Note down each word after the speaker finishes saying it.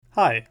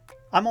Hi,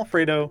 I'm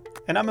Alfredo,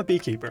 and I'm a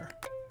beekeeper.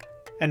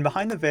 And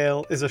Behind the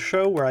Veil is a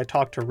show where I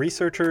talk to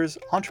researchers,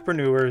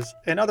 entrepreneurs,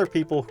 and other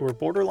people who are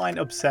borderline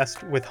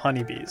obsessed with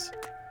honeybees.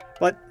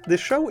 But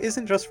this show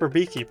isn't just for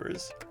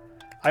beekeepers.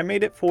 I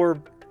made it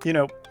for,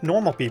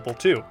 normal people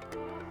too.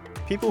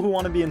 People who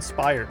want to be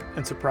inspired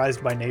and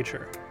surprised by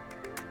nature.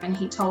 And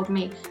he told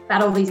me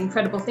about all these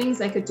incredible things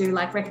they could do,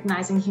 like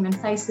recognizing human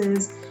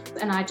faces.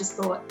 And I just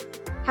thought,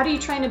 how do you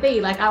train a bee?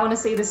 I want to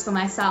see this for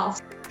myself.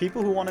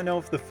 People who want to know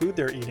if the food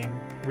they're eating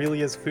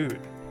really is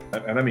food.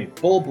 And I mean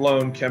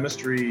full-blown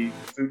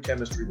food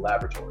chemistry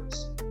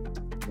laboratories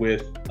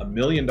with $1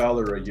 million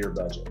a year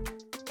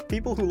budget.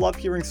 People who love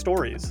hearing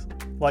stories,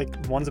 like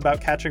ones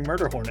about catching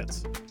murder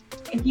hornets.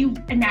 If you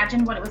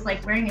imagine what it was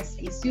like wearing a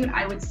spacesuit,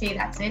 I would say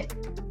that's it.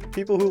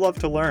 People who love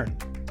to learn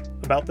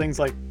about things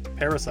like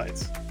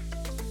parasites.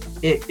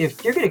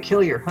 If you're going to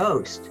kill your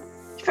host,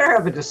 you better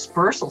have a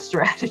dispersal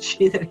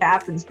strategy that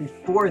happens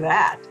before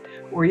that,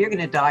 or you're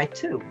going to die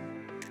too.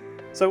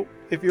 So,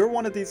 if you're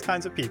one of these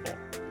kinds of people,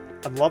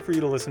 I'd love for you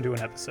to listen to an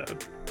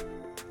episode.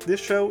 This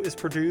show is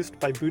produced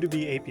by Buddha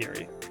Bee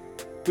Apiary.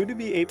 Buddha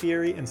Bee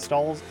Apiary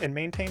installs and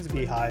maintains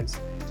beehives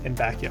in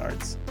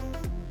backyards.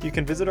 You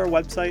can visit our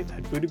website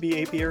at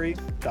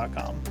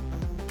buddhabeeapiary.com.